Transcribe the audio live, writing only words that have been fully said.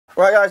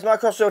Right guys,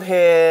 Mark Crossfield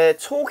here,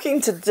 talking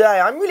today.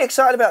 I'm really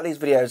excited about these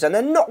videos and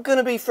they're not going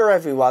to be for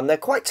everyone. They're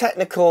quite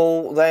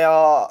technical.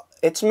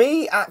 It's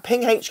me at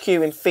Ping HQ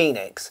in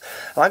Phoenix.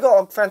 And I got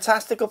a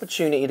fantastic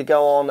opportunity to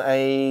go on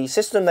a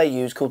system they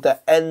use called the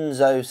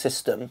Enso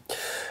system,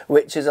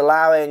 which is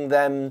allowing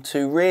them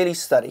to really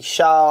study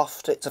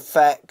shaft, its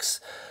effects,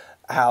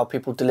 how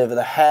people deliver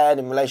the head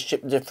in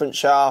relationship to different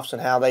shafts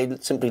and how they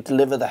simply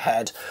deliver the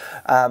head.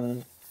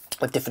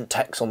 With different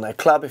techs on their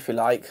club, if you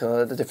like,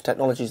 the different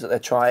technologies that they're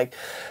trying.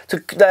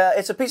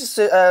 It's a piece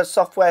of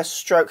software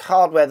stroke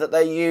hardware that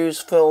they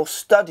use for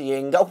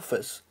studying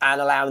golfers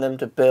and allowing them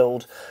to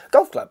build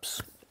golf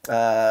clubs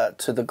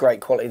to the great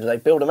quality that they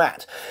build them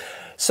at.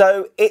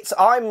 So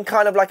I'm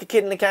kind of like a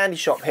kid in a candy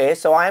shop here,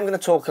 so I am going to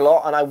talk a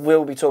lot and I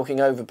will be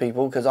talking over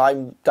people because I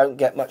don't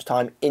get much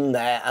time in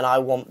there and I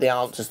want the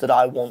answers that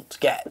I want to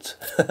get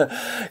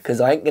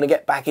because I ain't going to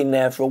get back in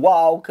there for a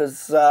while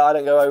because I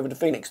don't go over to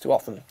Phoenix too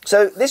often.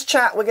 So this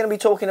chat we're going to be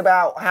talking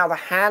about how the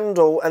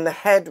handle and the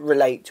head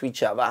relate to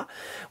each other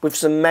with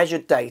some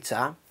measured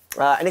data,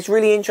 and it's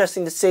really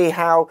interesting to see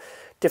how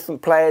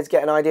different players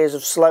get ideas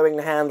of slowing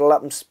the handle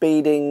up and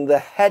speeding the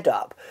head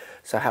up.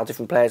 So how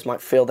different players might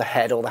feel the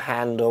head or the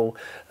handle,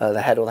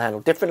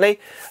 differently.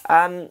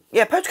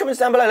 Yeah, post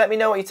comments down below. Let me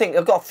know what you think.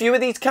 I've got a few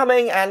of these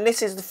coming, and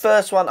this is the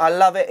first one. I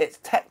love it. It's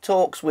Tech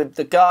Talks with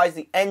the guys,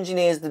 the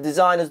engineers, the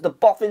designers, the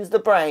boffins, the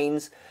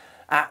brains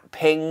at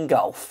Ping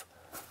Golf.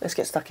 Let's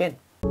get stuck in.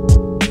 I'm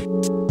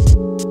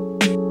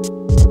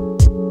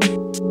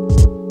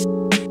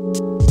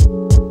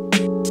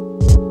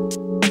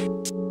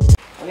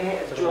gonna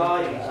hit a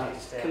drive.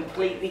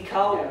 Completely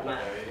cold,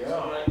 man.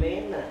 Like me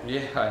in there.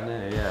 Yeah, I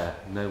know, yeah.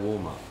 No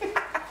warm up.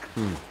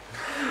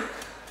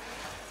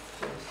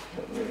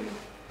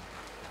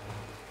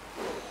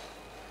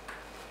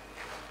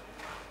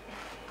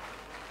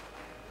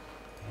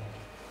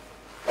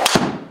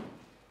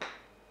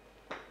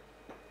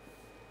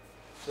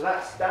 So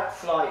that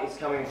flight is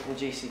coming from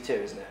GC2,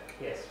 isn't it?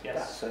 Yes.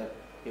 That's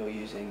you're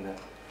using the...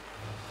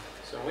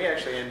 So we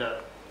actually end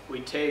up,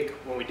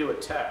 when we do a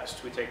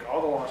test, we take all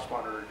the launch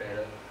monitor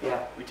data.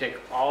 Yeah. We take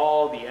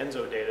all the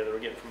Enso data that we're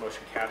getting from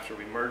motion capture,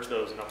 we merge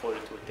those and upload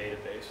it to a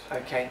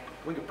database. Okay.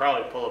 We could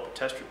probably pull up a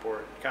test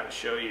report and kind of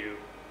show you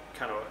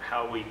kind of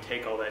how we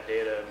take all that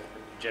data and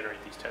generate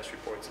these test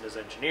reports. And as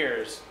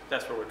engineers,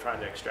 that's where we're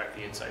trying to extract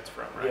the insights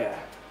from, right? Yeah,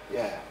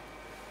 yeah.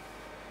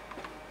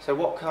 So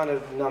what kind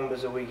of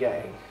numbers are we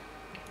getting?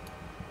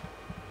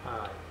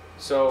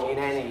 So in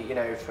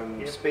any,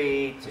 from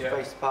speed to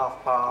face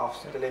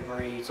paths,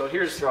 delivery. So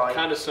here's strike.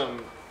 Kind of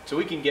some, so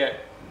we can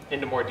get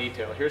into more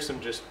detail. Here's some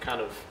just kind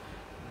of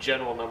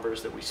general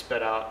numbers that we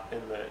spit out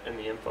in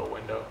the info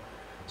window.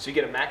 So you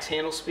get a max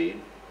handle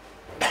speed.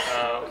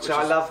 So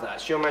I love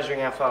that. So you're measuring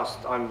how fast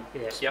I'm.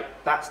 Yes.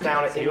 Yep. That's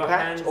down at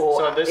impact,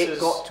 or so it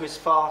got to its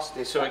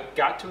fastest. So it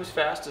got to as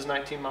fast as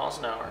 19 miles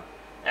an hour.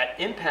 At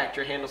impact,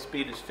 your handle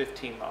speed is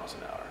 15 miles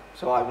an hour.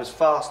 So I was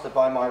faster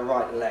by my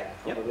right leg,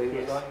 probably,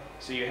 was I?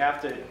 So you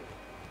have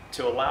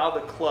to allow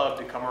the club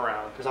to come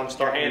around. Because I'm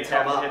starting your hands to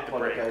come have up to hit the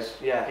when it brakes.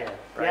 goes, yeah.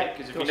 Right?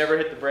 Because if you never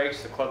hit the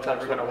brakes, the club's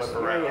never going to whip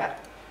around. Yeah.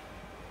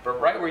 But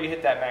right where you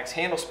hit that max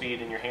handle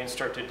speed and your hands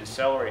start to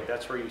decelerate,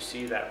 that's where you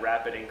see that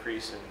rapid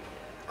increase in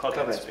club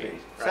head speed.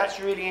 Right? So that's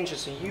really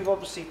interesting. You've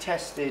obviously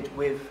tested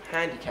with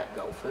handicap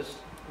golfers.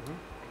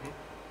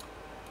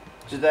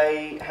 Do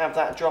they have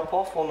that drop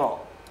off or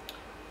not?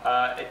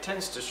 It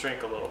tends to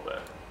shrink a little bit,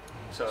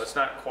 so it's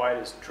not quite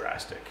as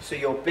drastic. So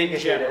your bigger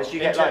hitters, you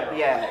get like,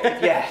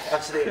 yeah,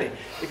 absolutely.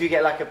 If you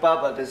get like a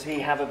Bubba, does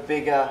he have a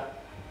bigger?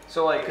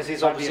 So like, because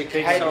he's obviously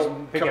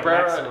bigger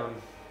maximum.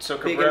 So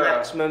bigger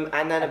maximum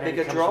and then a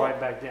bigger drop. Right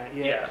back down.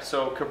 Yeah.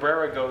 So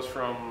Cabrera goes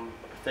from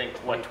I think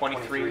what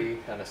 23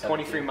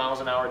 miles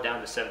an hour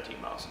down to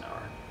 17 miles an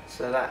hour.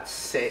 So that's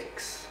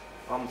 6.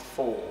 I'm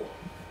 4.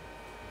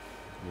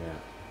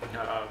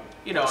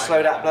 Yeah.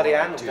 Slow that bloody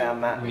handle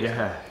down, Matt.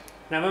 Yeah.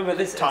 Now remember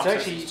this. Tom it's says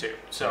actually he's 2.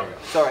 So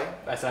sorry.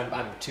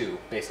 I'm 2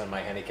 based on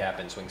my handicap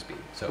and swing speed.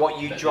 So what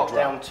you drop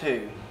down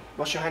to?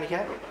 What's your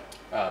handicap?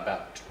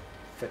 About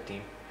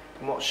 15.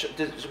 And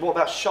what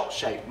about shot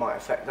shape might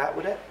affect that,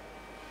 would it?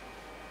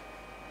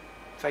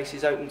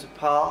 Faces open to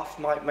path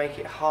might make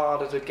it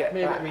harder to get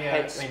that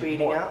head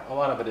speeding up. A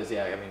lot of it is,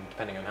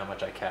 depending on how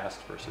much I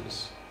cast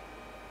versus,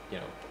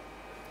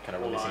 kind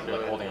of releasing,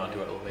 holding on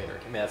to it a little later.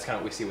 That's kind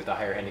of what we see with the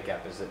higher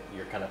handicap is that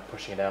you're kind of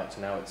pushing it out.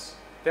 So now it's.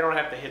 They don't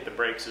have to hit the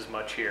brakes as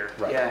much here.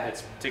 Right. Yeah.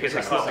 It's to get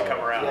the club to come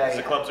around. Yeah,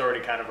 The club's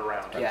already kind of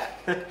around. Yeah.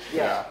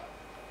 Yeah.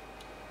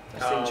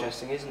 That's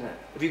interesting, isn't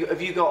it?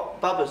 Have you got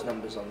Bubba's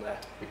numbers on there?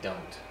 We don't.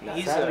 No.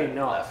 He's sadly a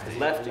not. lefty,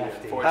 Lefty.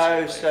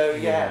 unfortunately. Oh, so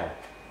yeah.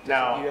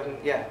 Now you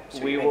haven't,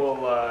 so we will.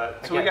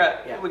 So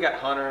okay. we got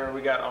Hunter,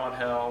 we got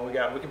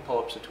Angel, we can pull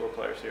up some tour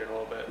players here in a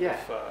little bit. Yeah.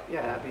 If,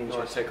 that'd be you want to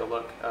interesting. take a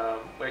look.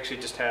 We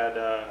actually just had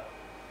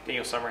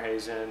Daniel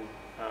Summerhays in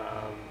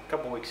a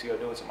couple weeks ago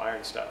doing some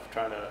iron stuff,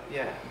 trying to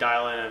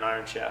dial in an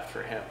iron shaft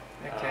for him.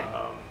 Okay.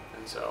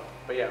 And so,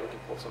 but yeah, we can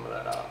pull some of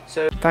that out.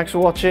 So thanks for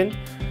watching.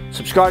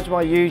 Subscribe to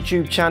my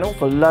YouTube channel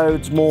for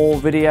loads more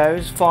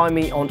videos. Find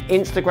me on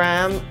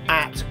Instagram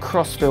at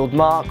Crossfield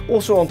Mark,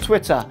 also on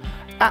Twitter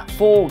at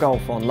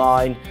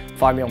 4golfonline.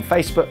 Find me on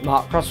Facebook,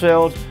 Mark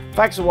Crossfield.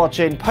 Thanks for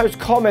watching. Post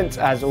comments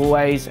as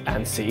always,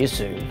 and see you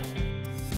soon.